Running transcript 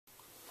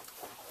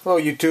Hello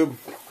YouTube,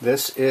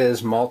 this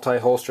is Multi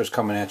Holsters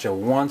coming at you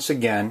once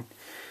again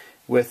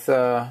with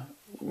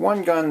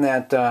one gun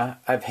that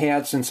I've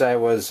had since I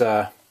was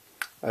a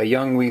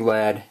young wee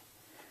lad,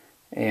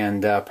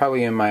 and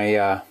probably in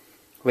my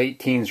late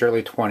teens,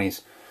 early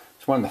 20s.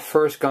 It's one of the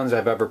first guns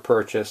I've ever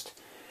purchased,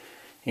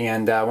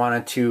 and I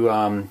wanted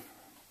to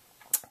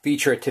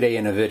feature it today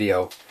in a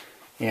video.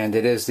 And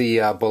it is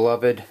the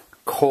beloved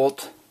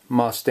Colt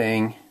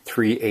Mustang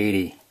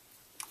 380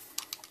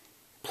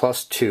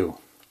 plus 2.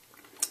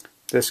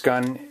 This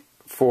gun,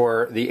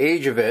 for the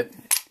age of it,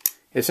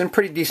 it's in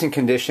pretty decent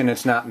condition.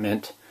 It's not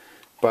mint,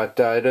 but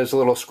it is a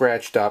little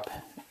scratched up.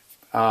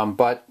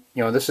 But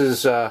you know, this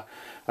is a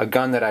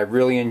gun that I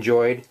really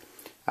enjoyed.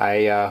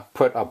 I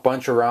put a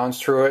bunch of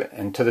rounds through it,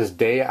 and to this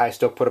day I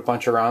still put a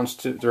bunch of rounds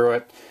through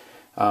it.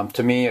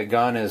 To me, a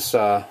gun is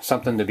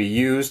something to be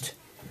used,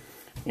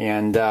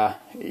 and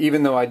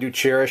even though I do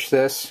cherish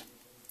this,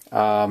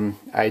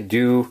 I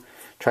do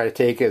try to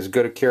take as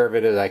good a care of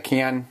it as I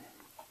can.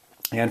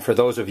 And for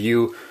those of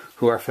you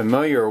who are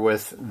familiar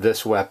with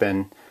this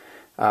weapon,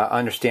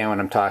 understand what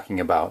I'm talking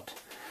about.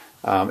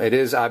 It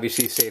is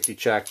obviously safety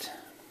checked.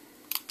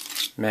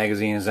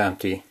 Magazine is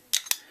empty,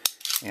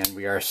 and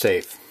we are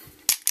safe.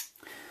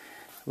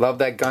 Love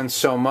that gun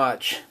so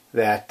much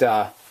that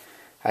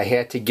I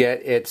had to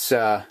get its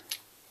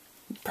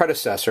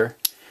predecessor,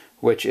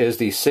 which is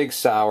the Sig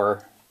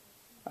Sauer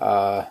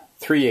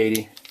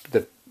 380,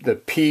 the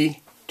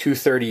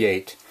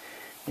P238,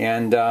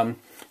 and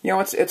you know,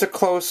 it's a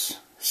close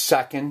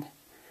second.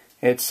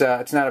 It's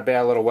not a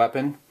bad little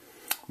weapon,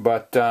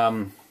 but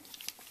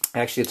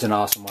actually it's an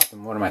awesome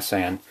weapon. What am I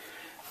saying?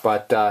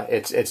 But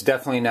it's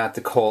definitely not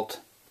the Colt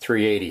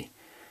 380.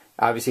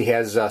 Obviously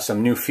has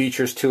some new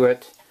features to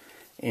it,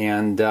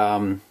 and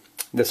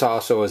this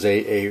also is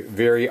a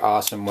very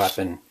awesome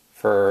weapon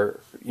for,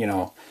 you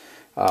know,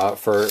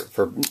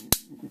 for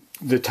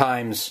the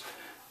times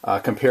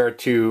compared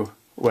to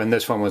when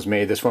this one was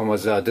made. This one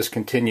was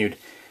discontinued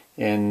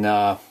in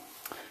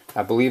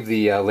I believe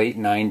the late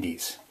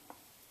 90s,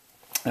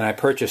 and I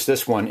purchased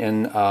this one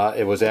in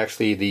it was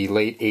actually the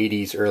late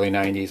 80s, early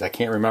 90s. I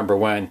can't remember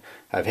when.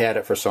 I've had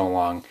it for so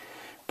long,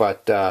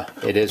 but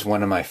it is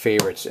one of my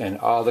favorites. And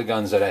all the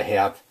guns that I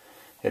have,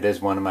 it is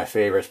one of my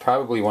favorites.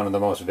 Probably one of the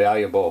most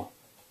valuable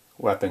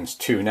weapons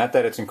too. Not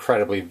that it's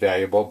incredibly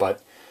valuable,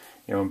 but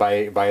you know,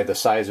 by the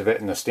size of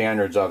it and the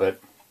standards of it,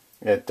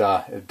 it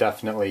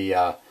definitely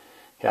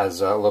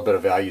has a little bit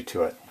of value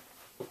to it.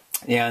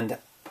 And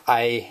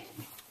I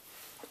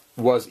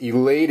was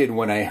elated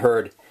when I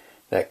heard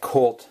that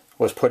Colt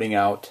was putting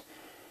out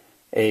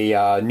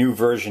a new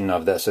version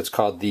of this. It's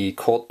called the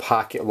Colt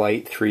Pocket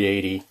Light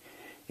 380,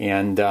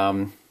 and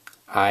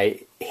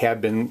I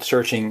have been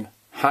searching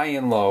high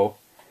and low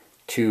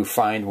to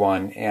find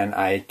one, and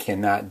I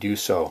cannot do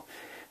so.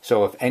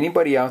 So if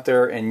anybody out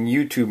there in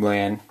YouTube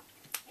land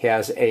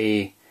has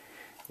a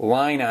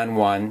line on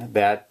one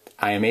that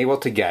I am able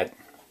to get,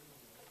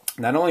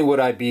 not only would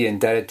I be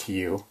indebted to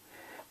you,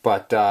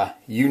 but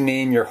you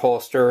name your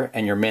holster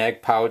and your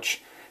mag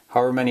pouch,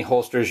 however many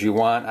holsters you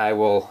want, I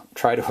will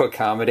try to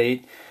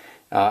accommodate.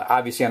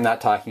 Obviously, I'm not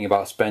talking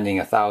about spending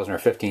 $1,000 or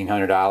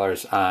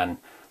 $1,500 on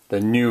the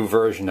new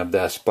version of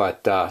this,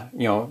 but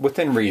you know,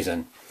 within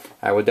reason,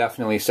 I would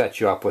definitely set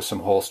you up with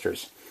some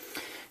holsters.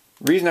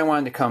 The reason I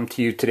wanted to come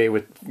to you today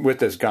with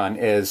this gun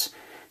is,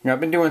 you know, I've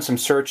been doing some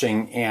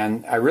searching,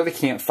 and I really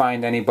can't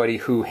find anybody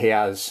who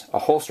has a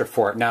holster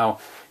for it. Now,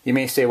 you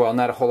may say, well,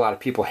 not a whole lot of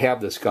people have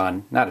this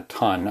gun. Not a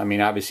ton. I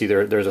mean, obviously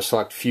there's a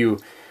select few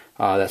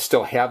that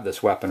still have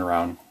this weapon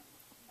around,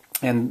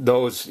 and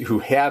those who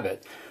have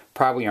it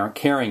probably aren't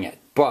carrying it.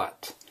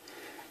 But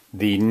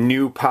the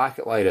new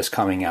Pocket Light is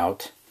coming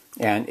out,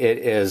 and it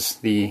is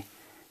the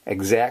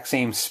exact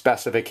same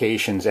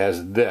specifications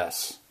as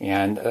this.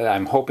 And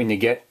I'm hoping to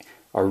get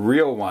a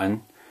real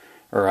one,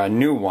 or a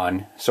new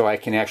one, so I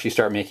can actually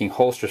start making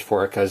holsters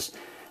for it, because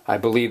I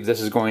believe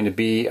this is going to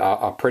be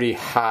a pretty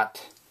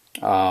hot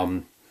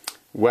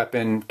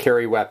weapon,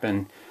 carry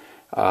weapon.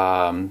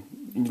 A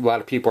lot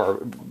of people are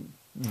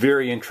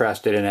very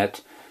interested in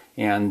it,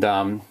 and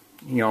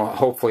you know,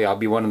 hopefully I'll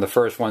be one of the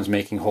first ones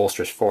making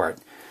holsters for it.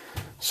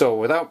 So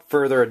without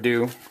further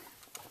ado,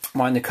 I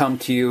wanted to come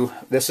to you.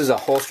 This is a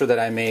holster that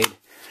I made.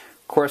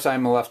 Of course,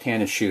 I'm a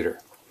left-handed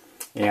shooter,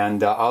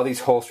 and all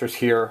these holsters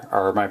here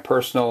are my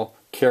personal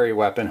carry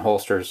weapon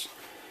holsters.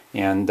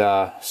 And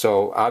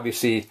so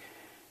obviously,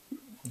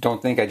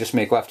 don't think I just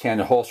make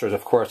left-handed holsters.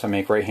 Of course I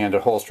make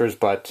right-handed holsters,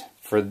 but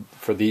for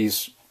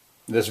this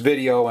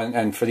video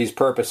and for these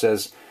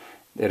purposes,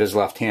 it is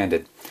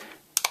left-handed.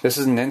 This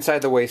is an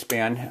inside the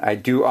waistband. I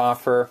do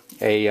offer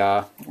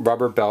a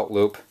rubber belt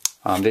loop.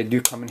 They do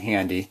come in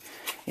handy.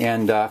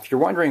 And if you're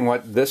wondering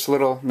what this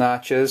little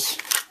notch is,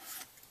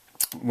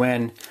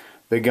 when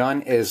the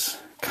gun is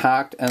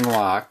cocked and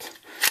locked,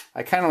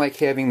 I kind of like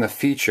having the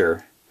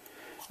feature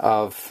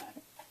of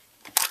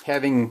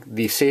having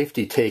the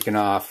safety taken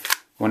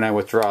off when I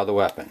withdraw the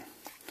weapon.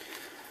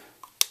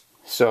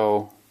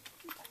 So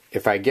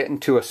if I get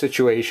into a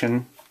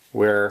situation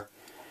where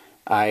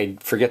I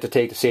forget to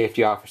take the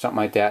safety off or something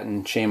like that,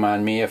 and shame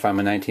on me if I'm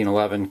a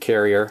 1911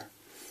 carrier.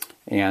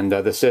 And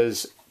this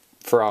is,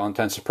 for all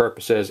intents and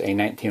purposes, a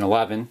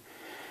 1911.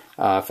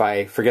 If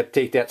I forget to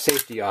take that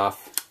safety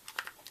off,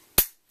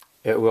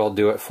 it will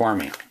do it for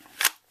me.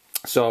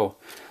 So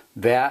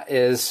that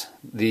is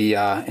the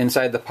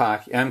inside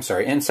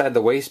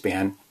the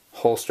waistband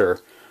holster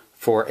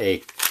for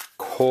a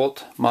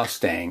Colt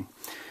Mustang.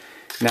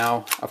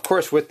 Now, of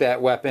course, with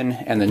that weapon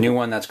and the new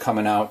one that's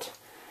coming out,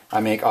 I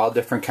make all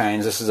different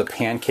kinds. This is a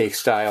pancake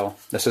style.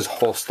 This is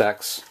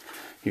Holstex.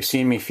 You've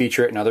seen me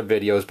feature it in other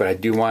videos, but I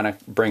do want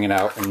to bring it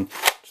out and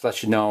just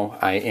let you know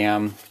I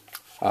am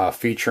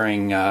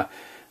featuring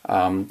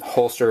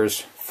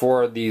holsters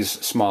for these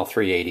small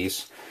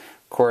 380s.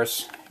 Of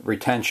course,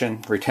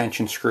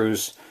 retention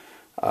screws.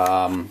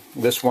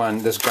 This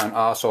gun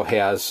also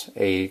has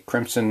a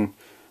Crimson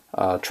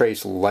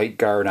Trace light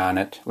guard on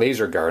it,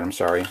 laser guard, I'm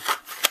sorry,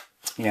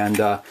 and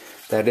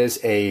that is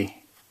a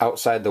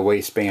outside the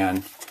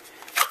waistband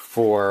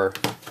for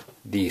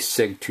the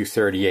SIG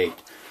 238.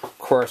 Of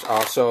course,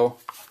 also,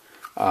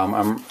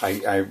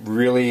 I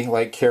really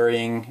like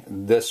carrying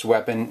this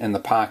weapon in the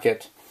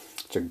pocket.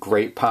 It's a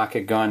great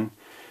pocket gun.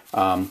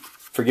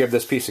 Forgive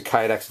this piece of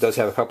Kydex, it does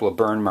have a couple of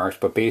burn marks,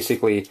 but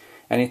basically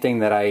anything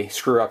that I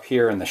screw up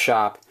here in the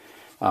shop,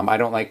 I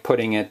don't like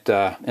putting it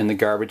in the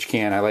garbage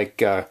can. I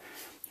like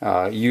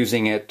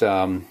using it,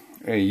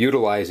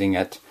 utilizing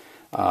it,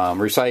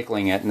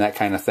 recycling it, and that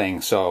kind of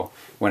thing. So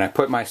when I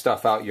put my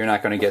stuff out, you're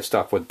not going to get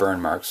stuff with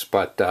burn marks.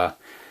 But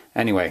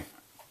anyway,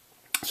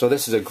 so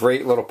this is a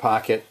great little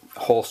pocket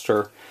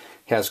holster.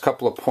 It has a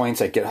couple of points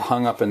that get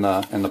hung up in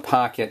the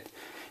pocket.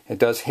 It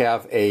does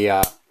have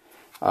a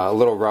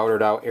little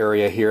routed out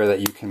area here that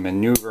you can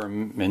maneuver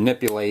and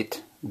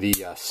manipulate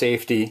the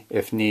safety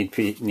if need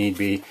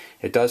be.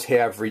 It does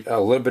have a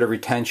little bit of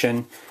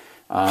retention,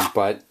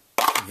 but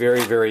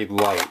very, very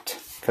light,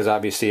 because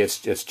obviously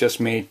it's just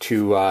made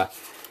to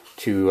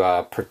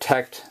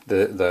protect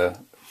the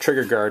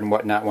trigger guard and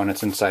whatnot when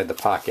it's inside the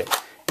pocket.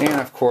 And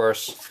of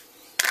course,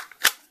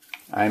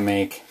 I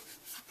make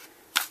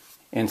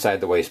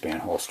inside the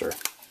waistband holster.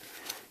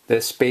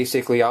 This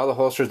basically, all the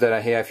holsters that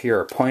I have here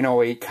are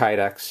 .08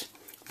 Kydex.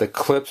 The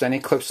clips, any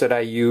clips that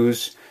I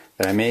use,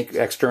 that I make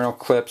external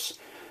clips,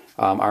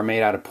 are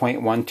made out of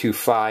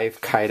 .125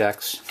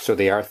 Kydex, so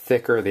they are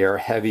thicker, they are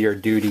heavier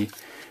duty.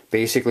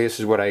 Basically, this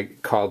is what I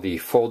call the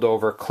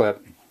fold-over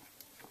clip.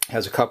 It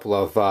has a couple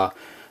of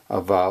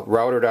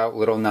routed out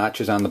little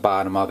notches on the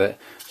bottom of it.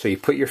 So you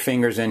put your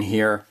fingers in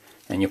here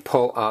and you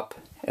pull up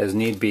as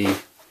need be.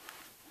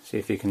 See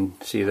if you can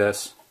see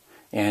this.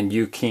 And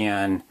you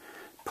can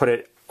put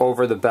it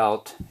over the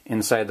belt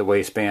inside the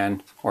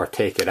waistband or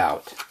take it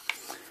out.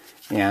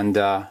 And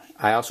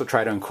I also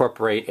try to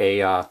incorporate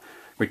a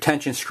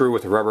retention screw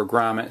with a rubber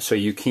grommet so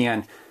you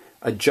can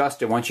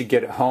adjust it once you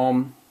get it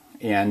home.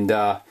 And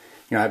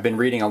you know, I've been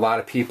reading a lot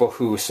of people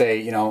who say,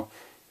 you know,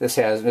 this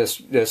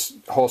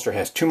holster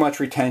has too much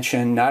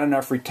retention, not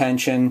enough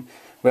retention.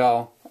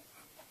 Well,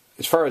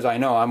 as far as I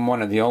know, I'm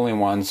one of the only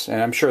ones,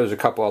 and I'm sure there's a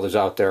couple others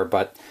out there,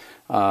 but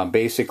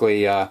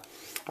basically I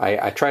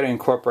try to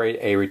incorporate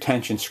a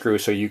retention screw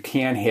so you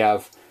can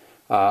have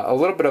a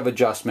little bit of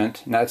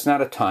adjustment. Now, it's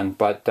not a ton,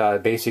 but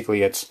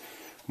basically it's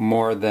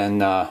more than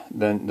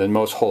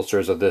most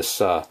holsters of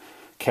this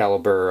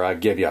caliber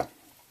give you.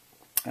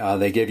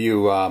 They give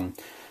you a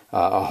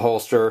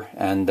holster,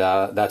 and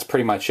that's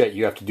pretty much it.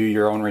 You have to do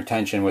your own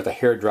retention with a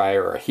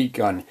hairdryer or a heat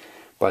gun.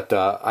 But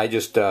I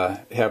just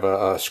have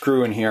a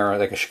screw in here,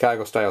 like a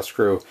Chicago style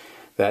screw,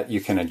 that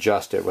you can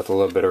adjust it with a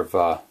little bit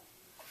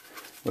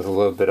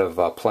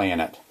of play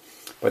in it.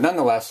 But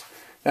nonetheless,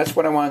 that's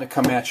what I wanted to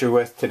come at you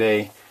with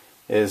today.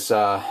 Is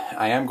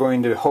I am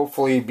going to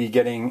hopefully be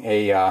getting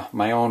a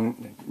my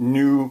own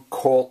new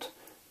Colt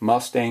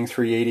Mustang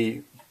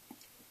 380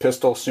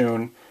 pistol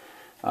soon.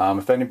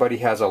 If anybody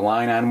has a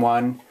line on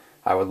one,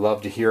 I would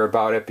love to hear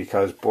about it,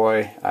 because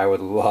boy, I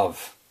would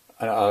love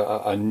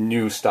a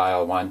new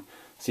style one.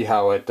 See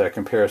how it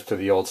compares to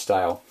the old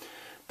style.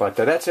 But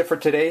that's it for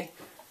today.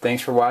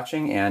 Thanks for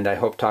watching, and I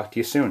hope to talk to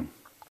you soon.